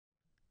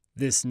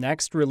This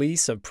next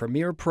release of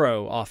Premiere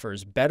Pro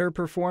offers better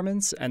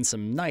performance and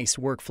some nice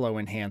workflow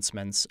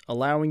enhancements,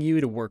 allowing you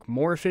to work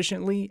more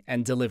efficiently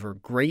and deliver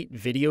great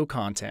video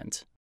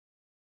content.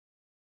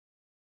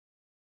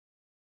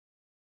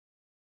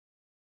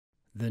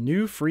 The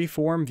new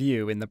Freeform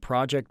view in the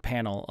project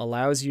panel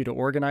allows you to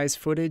organize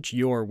footage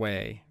your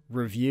way,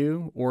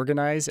 review,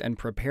 organize, and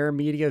prepare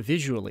media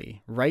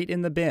visually, right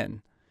in the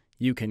bin.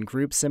 You can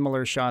group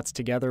similar shots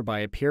together by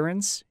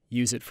appearance,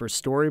 use it for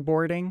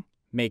storyboarding,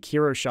 make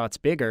hero shots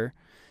bigger.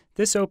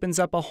 This opens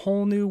up a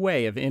whole new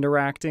way of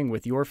interacting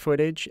with your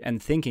footage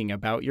and thinking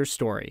about your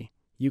story.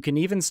 You can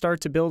even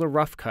start to build a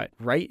rough cut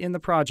right in the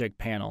project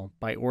panel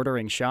by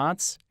ordering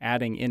shots,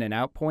 adding in and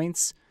out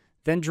points,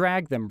 then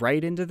drag them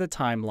right into the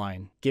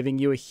timeline, giving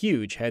you a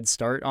huge head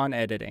start on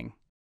editing.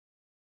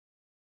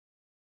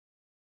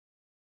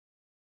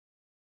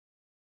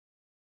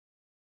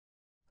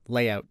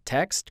 Lay out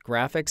text,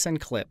 graphics,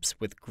 and clips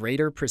with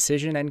greater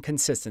precision and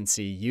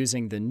consistency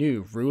using the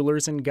new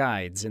rulers and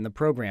guides in the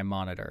program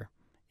monitor.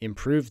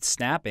 Improved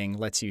snapping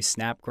lets you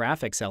snap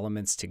graphics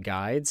elements to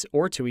guides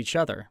or to each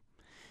other.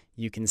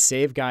 You can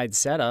save guide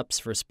setups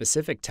for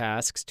specific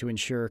tasks to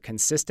ensure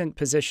consistent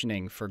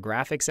positioning for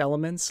graphics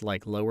elements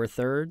like lower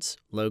thirds,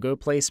 logo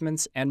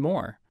placements, and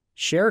more.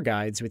 Share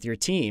guides with your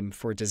team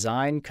for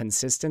design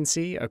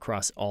consistency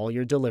across all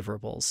your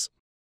deliverables.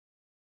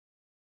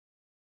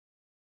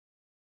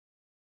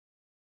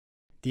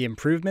 The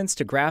improvements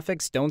to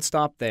graphics don't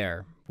stop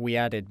there. We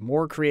added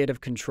more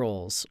creative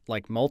controls,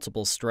 like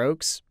multiple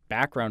strokes,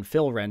 background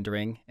fill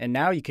rendering, and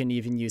now you can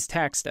even use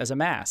text as a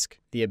mask.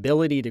 The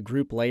ability to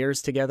group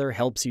layers together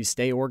helps you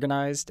stay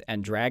organized,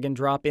 and drag and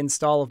drop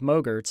install of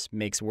Mogerts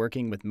makes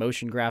working with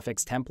motion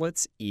graphics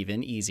templates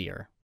even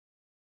easier.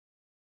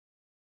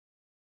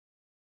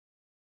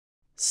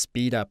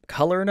 Speed up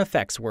color and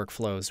effects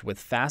workflows with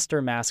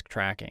faster mask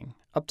tracking,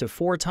 up to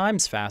 4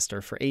 times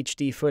faster for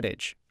HD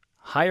footage.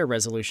 Higher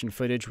resolution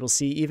footage will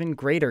see even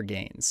greater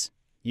gains.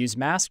 Use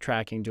mask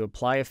tracking to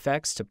apply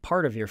effects to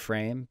part of your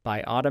frame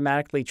by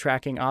automatically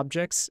tracking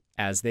objects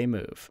as they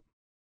move.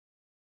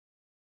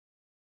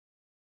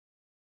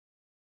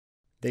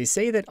 They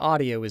say that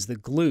audio is the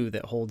glue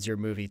that holds your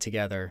movie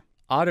together.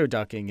 Auto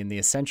ducking in the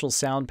Essential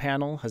Sound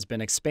panel has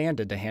been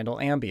expanded to handle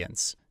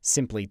ambience.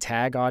 Simply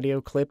tag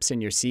audio clips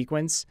in your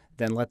sequence,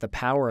 then let the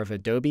power of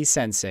Adobe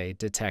Sensei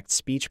detect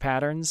speech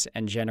patterns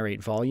and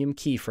generate volume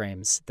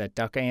keyframes that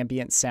duck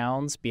ambient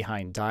sounds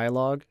behind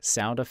dialogue,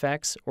 sound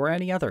effects, or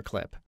any other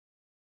clip.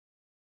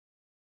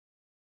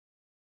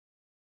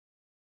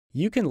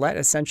 You can let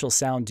Essential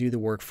Sound do the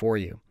work for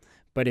you,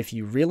 but if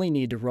you really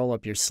need to roll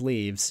up your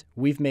sleeves,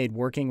 we've made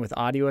working with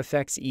audio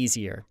effects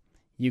easier.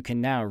 You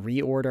can now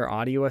reorder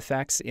audio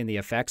effects in the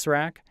effects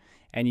rack,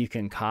 and you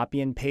can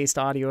copy and paste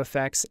audio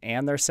effects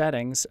and their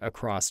settings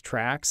across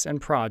tracks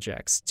and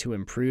projects to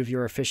improve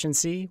your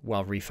efficiency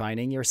while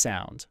refining your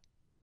sound.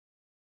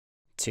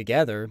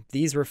 Together,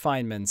 these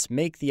refinements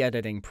make the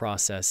editing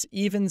process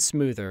even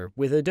smoother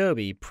with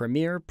Adobe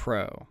Premiere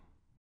Pro.